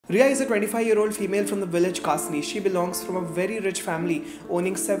Ria is a 25-year-old female from the village Kasni. She belongs from a very rich family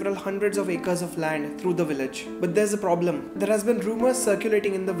owning several hundreds of acres of land through the village. But there's a problem. There has been rumors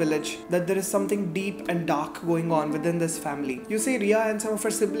circulating in the village that there is something deep and dark going on within this family. You see, Ria and some of her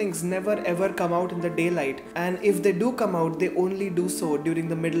siblings never ever come out in the daylight, and if they do come out, they only do so during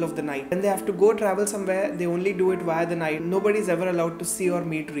the middle of the night. When they have to go travel somewhere, they only do it via the night. Nobody's ever allowed to see or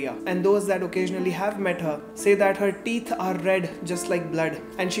meet Ria. And those that occasionally have met her say that her teeth are red just like blood,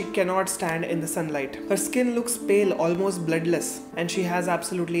 and she cannot stand in the sunlight. Her skin looks pale, almost bloodless, and she has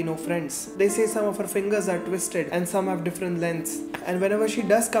absolutely no friends. They say some of her fingers are twisted and some have different lengths. And whenever she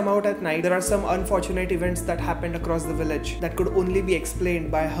does come out at night, there are some unfortunate events that happened across the village that could only be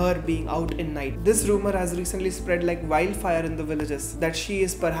explained by her being out in night. This rumor has recently spread like wildfire in the villages that she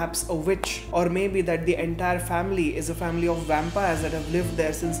is perhaps a witch, or maybe that the entire family is a family of vampires that have lived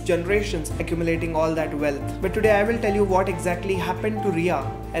there since generations, accumulating all that wealth. But today I will tell you what exactly happened to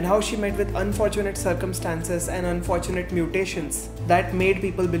Ria and how she met with unfortunate circumstances and unfortunate mutations that made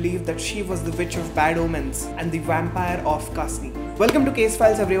people believe that she was the witch of bad omens and the vampire of Kasni. Welcome to Case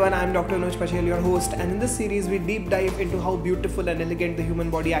Files everyone, I am Dr. Anuj Pachhel, your host, and in this series we deep dive into how beautiful and elegant the human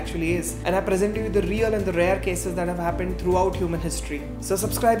body actually is, and I present to you the real and the rare cases that have happened throughout human history. So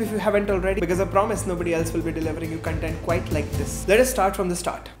subscribe if you haven't already, because I promise nobody else will be delivering you content quite like this. Let us start from the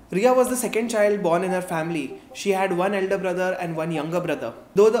start. Ria was the second child born in her family. She had one elder brother and one younger brother.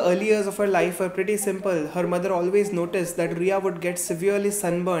 Though the early years of her life were pretty simple, her mother always noticed that Ria would get severely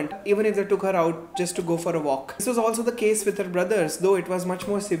sunburnt even if they took her out just to go for a walk. This was also the case with her brothers, though it was much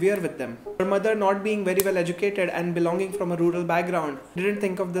more severe with them. Her mother, not being very well educated and belonging from a rural background, didn't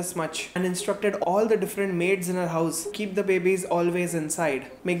think of this much and instructed all the different maids in her house keep the babies always inside,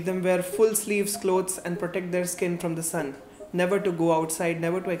 make them wear full sleeves clothes and protect their skin from the sun. Never to go outside,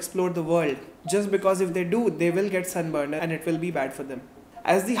 never to explore the world, just because if they do, they will get sunburned and it will be bad for them.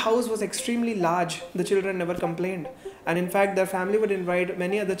 As the house was extremely large, the children never complained, and in fact their family would invite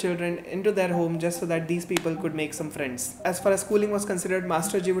many other children into their home just so that these people could make some friends. As far as schooling was considered,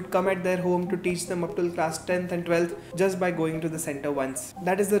 Masterji would come at their home to teach them up till class 10th and 12th just by going to the center once.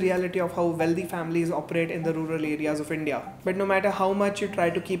 That is the reality of how wealthy families operate in the rural areas of India. But no matter how much you try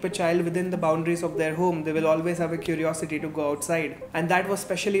to keep a child within the boundaries of their home, they will always have a curiosity to go outside, and that was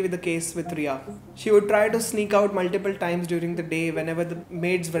especially with the case with Ria. She would try to sneak out multiple times during the day whenever the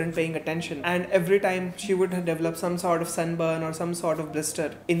maids weren't paying attention, and every time she would develop some sort of sunburn or some sort of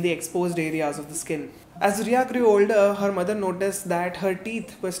blister in the exposed areas of the skin. As Ria grew older, her mother noticed that her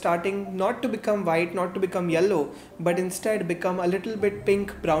teeth were starting not to become white, not to become yellow, but instead become a little bit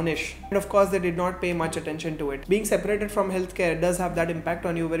pink brownish. And of course they did not pay much attention to it. Being separated from healthcare does have that impact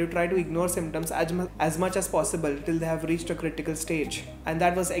on you, where you try to ignore symptoms as much as possible till they have reached a critical stage. And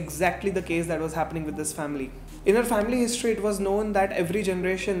that was exactly the case that was happening with this family. In her family history, it was known that every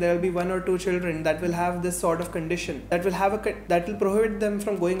generation there will be one or two children that will have this sort of condition that will prohibit them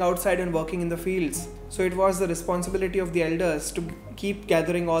from going outside and working in the fields. So it was the responsibility of the elders to keep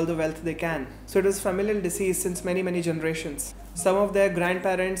gathering all the wealth they can. So it was familial disease since many generations. Some of their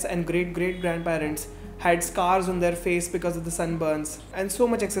grandparents and great-great-grandparents had scars on their face because of the sunburns, and so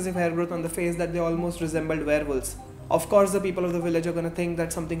much excessive hair growth on the face that they almost resembled werewolves. Of course, the people of the village are going to think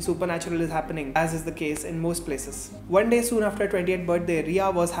that something supernatural is happening, as is the case in most places. One day soon after her 20th birthday,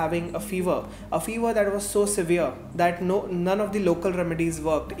 Ria was having a fever that was so severe that none of the local remedies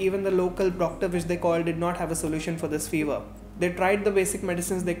worked. Even the local doctor which they called did not have a solution for this fever. They tried the basic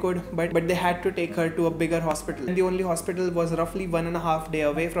medicines they could, but they had to take her to a bigger hospital, and the only hospital was roughly 1.5 days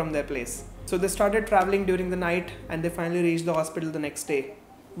away from their place. So they started traveling during the night, and they finally reached the hospital the next day.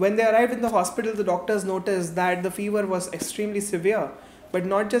 When they arrived in the hospital, the doctors noticed that the fever was extremely severe. But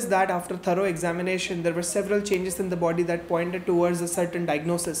not just that, after thorough examination, there were several changes in the body that pointed towards a certain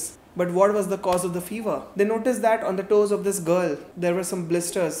diagnosis. But what was the cause of the fever? They noticed that on the toes of this girl, there were some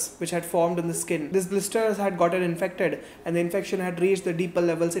blisters which had formed on the skin. These blisters had gotten infected, and the infection had reached the deeper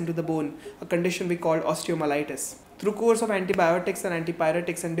levels into the bone, a condition we called osteomyelitis. Through course of antibiotics and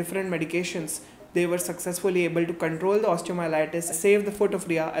antipyretics and different medications, they were successfully able to control the osteomyelitis, save the foot of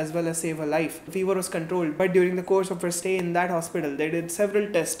Ria as well as save her life. The fever was controlled, but during the course of her stay in that hospital, they did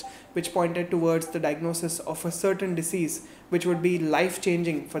several tests which pointed towards the diagnosis of a certain disease which would be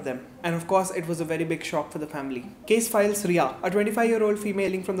life-changing for them. And of course, it was a very big shock for the family. Case files Ria, a 25-year-old female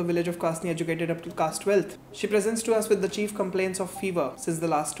hailing from the village of Kasni, educated up to class 12th. She presents to us with the chief complaints of fever since the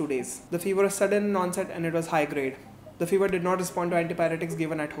last 2 days. The fever was sudden in onset and it was high grade. The fever did not respond to antibiotics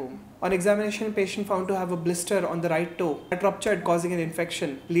given at home. On examination, patient found to have a blister on the right toe that ruptured, causing an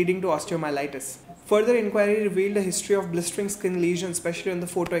infection, leading to osteomyelitis. Further inquiry revealed a history of blistering skin lesions, especially on the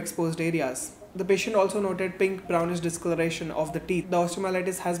photoexposed areas. The patient also noted pink brownish discoloration of the teeth. The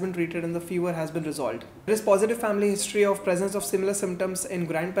osteomyelitis has been treated and the fever has been resolved. There is positive family history of presence of similar symptoms in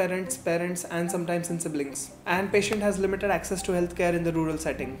grandparents, parents, and sometimes in siblings. And patient has limited access to healthcare in the rural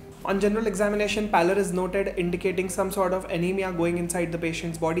setting. On general examination, pallor is noted, indicating some sort of anemia going inside the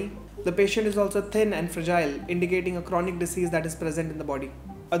patient's body. The patient is also thin and fragile, indicating a chronic disease that is present in the body.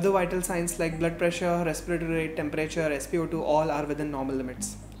 Other vital signs like blood pressure, respiratory rate, temperature, SpO2 all are within normal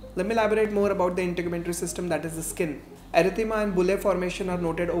limits. Let me elaborate more about the integumentary system, that is the skin. Erythema and bullae formation are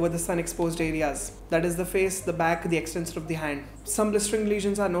noted over the sun-exposed areas, that is the face, the back, the extensor of the hand. Some blistering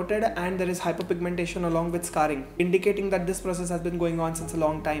lesions are noted and there is hyperpigmentation along with scarring, indicating that this process has been going on since a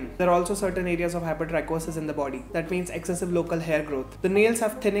long time. There are also certain areas of hypertrichosis in the body, that means excessive local hair growth. The nails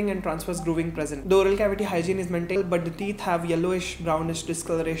have thinning and transverse grooving present. The oral cavity hygiene is maintained, but the teeth have yellowish brownish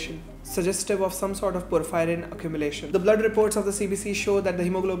discoloration, suggestive of some sort of porphyrin accumulation. The blood reports of the CBC show that the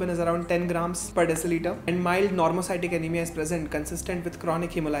hemoglobin is around 10 grams per deciliter and mild normocytic anemia is present, consistent with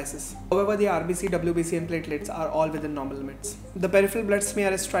chronic hemolysis. However, the RBC, WBC and platelets are all within normal limits. The peripheral blood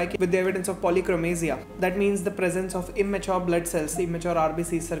smear is striking with the evidence of polychromasia. That means the presence of immature blood cells, the immature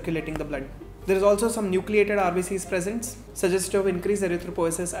RBCs circulating the blood. There is also some nucleated RBCs present, suggestive of increased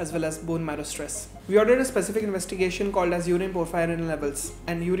erythropoiesis as well as bone marrow stress. We ordered a specific investigation called as urine porphyrin levels,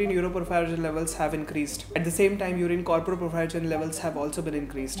 and urine uroporphyrin levels have increased. At the same time, urine corpoporphyrin levels have also been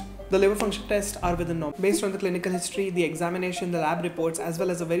increased. The liver function tests are within norm. Based on the clinical history, the examination, the lab reports, as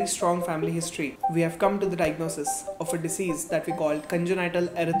well as a very strong family history, we have come to the diagnosis of a disease that we call congenital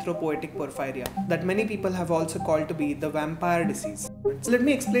erythropoietic porphyria, that many people have also called to be the vampire disease. So let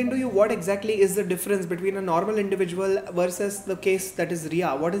me explain to you what exactly is the difference between a normal individual versus the case that is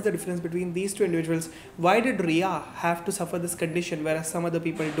Ria. What is the difference between these two individuals? Why did Ria have to suffer this condition whereas some other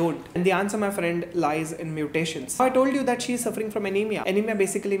people don't? And the answer, my friend, lies in mutations. I told you that she is suffering from anemia. Anemia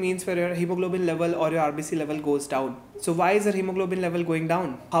basically means where your hemoglobin level or your RBC level goes down. So why is her hemoglobin level going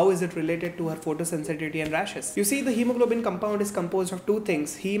down? How is it related to her photosensitivity and rashes? You see, the hemoglobin compound is composed of two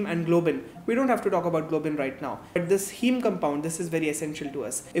things, heme and globin. We don't have to talk about globin right now, but this heme compound, this is very essential to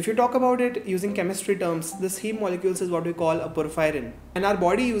us. If you talk about it using chemistry terms, this heme molecules is what we call a porphyrin. And our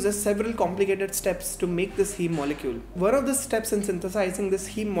body uses several complicated steps to make this heme molecule. One of the steps in synthesizing this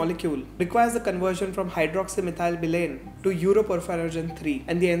heme molecule requires the conversion from hydroxymethylbilane to uroporphyrin 3.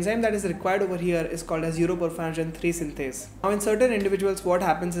 And the enzyme that is required over here is called as uroporphyrin 3 synthase. Now in certain individuals, what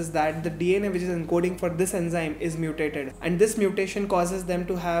happens is that the DNA which is encoding for this enzyme is mutated. And this mutation causes them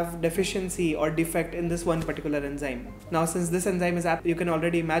to have deficiency or defect in this one particular enzyme. Now since this enzyme is you can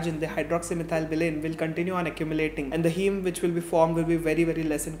already imagine the hydroxymethylbilane will continue on accumulating and the heme which will be formed will be very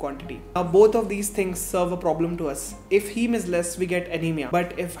less in quantity. Now both of these things serve a problem to us. If heme is less, we get anemia.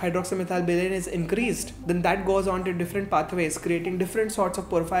 But if hydroxymethylbilane is increased, then that goes on to different pathways, creating different sorts of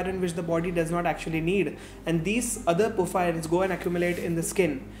porphyrin which the body does not actually need. And these other porphyrins go and accumulate in the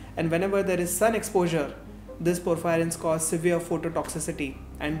skin. And whenever there is sun exposure, these porphyrins cause severe phototoxicity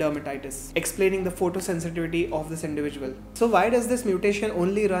and dermatitis, explaining the photosensitivity of this individual. So why does this mutation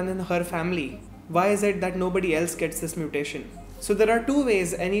only run in her family? Why is it that nobody else gets this mutation? So there are two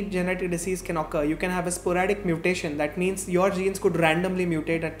ways any genetic disease can occur. You can have a sporadic mutation, that means your genes could randomly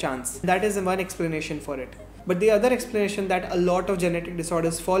mutate at chance. That is one explanation for it. But the other explanation that a lot of genetic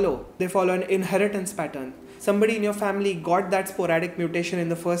disorders follow, they follow an inheritance pattern. Somebody in your family got that sporadic mutation in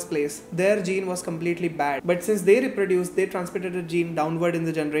the first place. Their gene was completely bad. But since they reproduced, they transmitted the gene downward in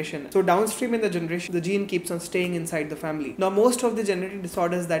the generation. So downstream in the generation, the gene keeps on staying inside the family. Now most of the genetic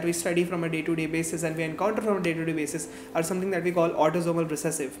disorders that we study from a day-to-day basis and we encounter from a day-to-day basis are something that we call autosomal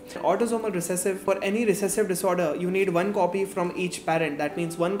recessive. Autosomal recessive, for any recessive disorder, you need one copy from each parent. That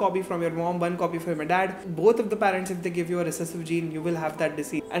means one copy from your mom, one copy from your dad. Both of the parents, if they give you a recessive gene, you will have that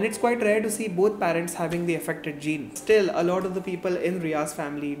disease. And it's quite rare to see both parents having the affected gene. Still, a lot of the people in Ria's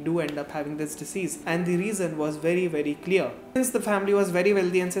family do end up having this disease, and the reason was very clear. Since the family was very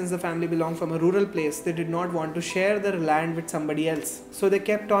wealthy and since the family belonged from a rural place, they did not want to share their land with somebody else. So they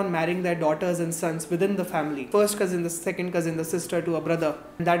kept on marrying their daughters and sons within the family. First cousin, the second cousin, the sister to a brother.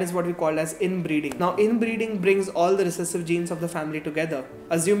 And that is what we call as inbreeding. Now inbreeding brings all the recessive genes of the family together,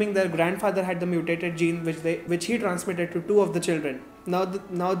 assuming their grandfather had the mutated gene which he transmitted to two of the children.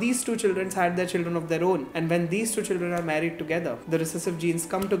 Now these two children had their children of their own, and when these two children are married together, the recessive genes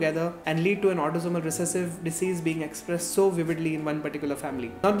come together and lead to an autosomal recessive disease being expressed so vividly in one particular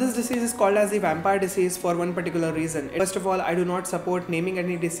family. Now this disease is called as the vampire disease for one particular reason. First of all, I do not support naming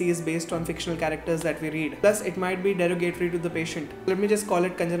any disease based on fictional characters that we read. Plus, it might be derogatory to the patient. Let me just call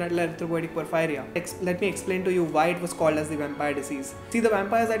it congenital erythropoietic porphyria. Let me explain to you why it was called as the vampire disease. See, the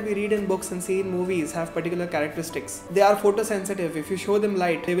vampires that we read in books and see in movies have particular characteristics. They are photosensitive. If if you show them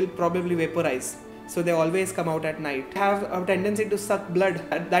light, they will probably vaporize. So they always come out at night. They have a tendency to suck blood.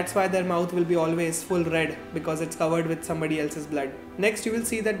 That's why their mouth will be always full red, because it's covered with somebody else's blood. Next, you will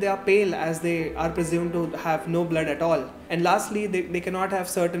see that they are pale, as they are presumed to have no blood at all. And lastly, they cannot have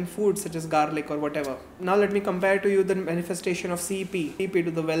certain foods such as garlic or whatever. Now let me compare to you the manifestation of CP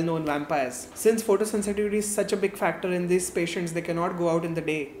to the well-known vampires. Since photosensitivity is such a big factor in these patients, they cannot go out in the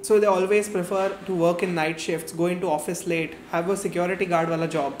day. So they always prefer to work in night shifts, go into office late, have a security guard wala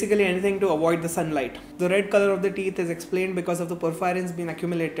job. Basically anything to avoid the sunlight. The red color of the teeth is explained because of the porphyrins being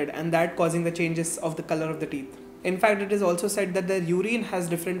accumulated and that causing the changes of the color of the teeth. In fact, it is also said that their urine has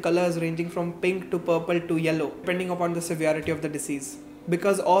different colors ranging from pink to purple to yellow, depending upon the severity of the disease.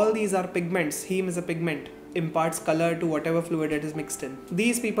 Because all these are pigments, heme is a pigment, imparts color to whatever fluid it is mixed in.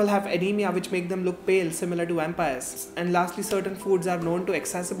 These people have anemia which make them look pale, similar to vampires. And lastly, certain foods are known to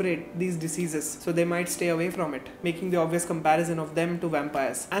exacerbate these diseases, so they might stay away from it, making the obvious comparison of them to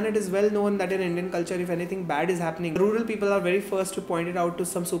vampires. And it is well known that in Indian culture, if anything bad is happening, rural people are very first to point it out to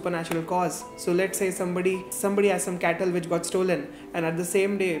some supernatural cause. So let's say somebody has some cattle which got stolen, and at the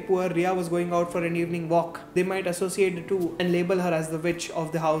same day poor Ria was going out for an evening walk. They might associate the two and label her as the witch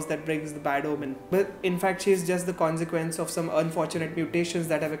of the house that brings the bad omen. But in fact, she is just the consequence of some unfortunate mutations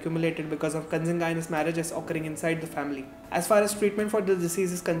that have accumulated because of consanguineous marriages occurring inside the family. As far as treatment for the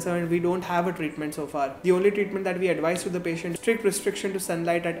disease is concerned, we don't have a treatment so far. The only treatment that we advise to the patient is strict restriction to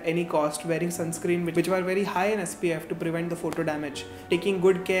sunlight at any cost, wearing sunscreen which are very high in SPF to prevent the photo damage, taking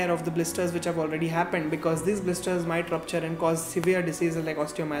good care of the blisters which have already happened, because these blisters might rupture and cause severe diseases like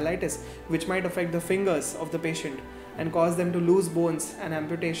osteomyelitis, which might affect the fingers of the patient and cause them to lose bones, and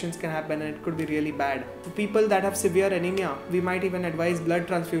amputations can happen and it could be really bad. For people that have severe anemia, we might even advise blood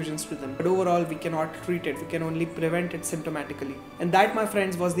transfusions to them. But overall, we cannot treat it, we can only prevent it symptomatically. And that, my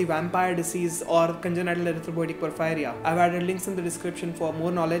friends, was the vampire disease or congenital erythropoietic porphyria. I've added links in the description for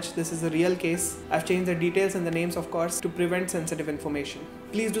more knowledge. This is a real case. I've changed the details and the names, of course, to prevent sensitive information.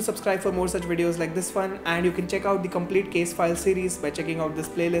 Please do subscribe for more such videos like this one, and you can check out the complete case file series by checking out this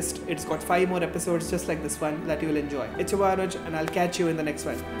playlist. It's got 5 more episodes just like this one that you will enjoy. It's your boy Anuj, and I'll catch you in the next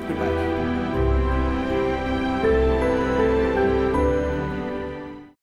one. Goodbye.